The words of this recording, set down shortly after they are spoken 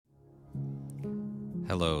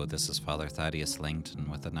Hello, this is Father Thaddeus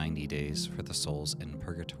Langton with the 90 Days for the Souls in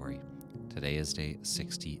Purgatory. Today is day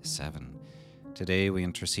 67. Today we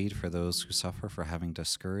intercede for those who suffer for having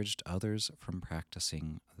discouraged others from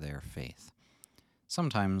practicing their faith.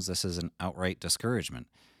 Sometimes this is an outright discouragement.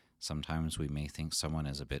 Sometimes we may think someone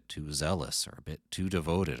is a bit too zealous or a bit too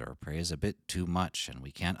devoted or prays a bit too much, and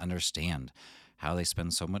we can't understand how they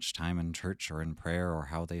spend so much time in church or in prayer, or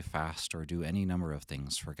how they fast or do any number of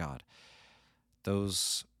things for God.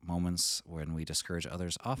 Those moments when we discourage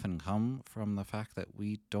others often come from the fact that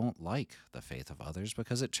we don't like the faith of others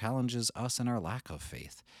because it challenges us in our lack of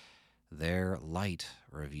faith. Their light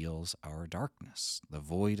reveals our darkness, the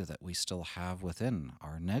void that we still have within,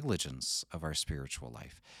 our negligence of our spiritual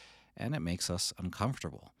life, and it makes us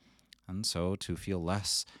uncomfortable. And so to feel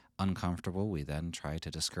less uncomfortable, we then try to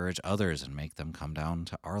discourage others and make them come down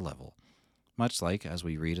to our level. Much like as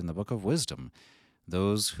we read in the Book of Wisdom,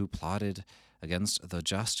 those who plotted against the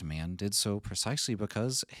just man did so precisely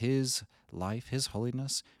because his life, his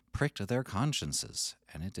holiness, pricked their consciences,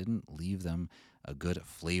 and it didn't leave them a good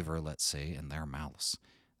flavor, let's say, in their mouths.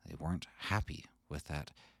 They weren't happy with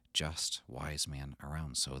that just, wise man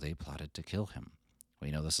around, so they plotted to kill him.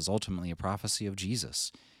 We know this is ultimately a prophecy of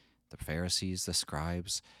Jesus. The Pharisees, the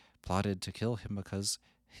scribes, plotted to kill him because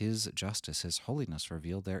his justice, his holiness,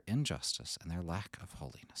 revealed their injustice and their lack of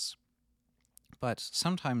holiness. But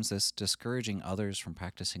sometimes this discouraging others from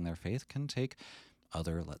practicing their faith can take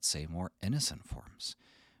other, let's say, more innocent forms.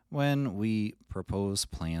 When we propose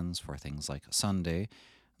plans for things like Sunday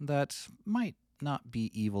that might not be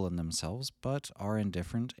evil in themselves, but are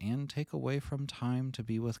indifferent and take away from time to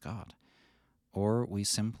be with God. Or we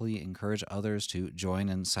simply encourage others to join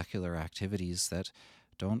in secular activities that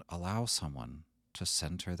don't allow someone to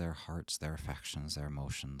center their hearts, their affections, their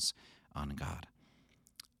emotions on God.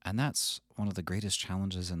 And that's one of the greatest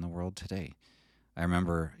challenges in the world today. I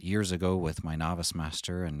remember years ago with my novice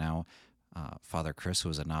master, and now Father Chris, who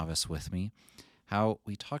was a novice with me, how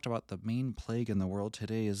we talked about the main plague in the world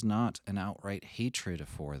today is not an outright hatred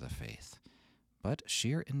for the faith, but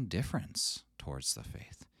sheer indifference towards the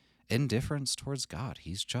faith, indifference towards God.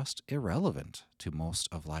 He's just irrelevant to most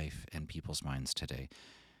of life in people's minds today.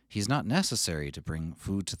 He's not necessary to bring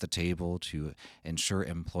food to the table, to ensure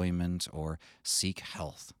employment, or seek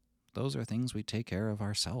health. Those are things we take care of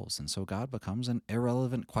ourselves, and so God becomes an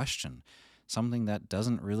irrelevant question, something that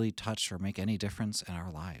doesn't really touch or make any difference in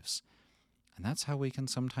our lives. And that's how we can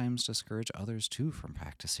sometimes discourage others, too, from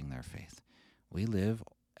practicing their faith. We live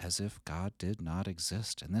as if God did not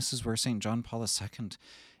exist, and this is where St. John Paul II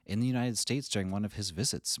in the United States during one of his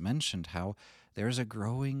visits mentioned how there's a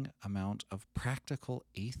growing amount of practical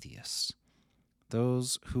atheists,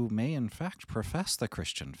 those who may in fact profess the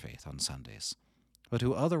Christian faith on Sundays, but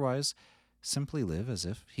who otherwise simply live as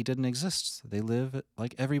if he didn't exist. They live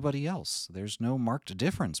like everybody else. There's no marked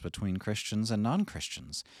difference between Christians and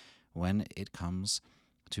non-Christians when it comes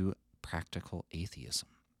to practical atheism.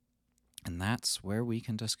 And that's where we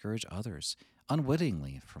can discourage others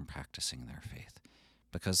unwittingly from practicing their faith,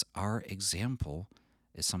 because our example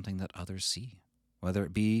is something that others see. Whether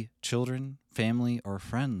it be children, family, or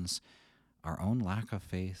friends, our own lack of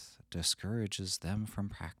faith discourages them from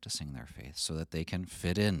practicing their faith so that they can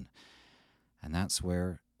fit in. And that's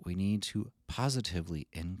where we need to positively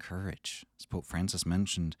encourage. As Pope Francis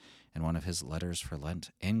mentioned in one of his letters for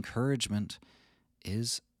Lent, encouragement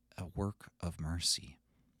is a work of mercy.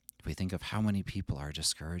 If we think of how many people are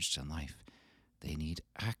discouraged in life, they need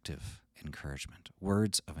active encouragement,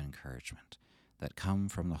 words of encouragement that come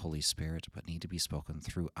from the Holy Spirit but need to be spoken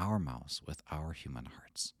through our mouths with our human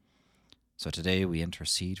hearts. So today we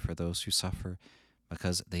intercede for those who suffer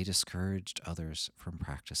because they discouraged others from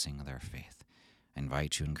practicing their faith. I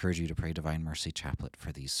encourage you to pray Divine Mercy Chaplet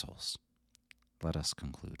for these souls. Let us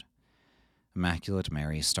conclude. Immaculate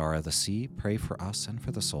Mary, Star of the Sea, pray for us and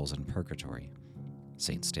for the souls in purgatory.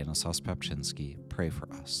 Saint Stanislaus Papczynski, pray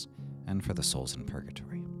for us and for the souls in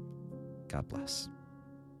purgatory. God bless.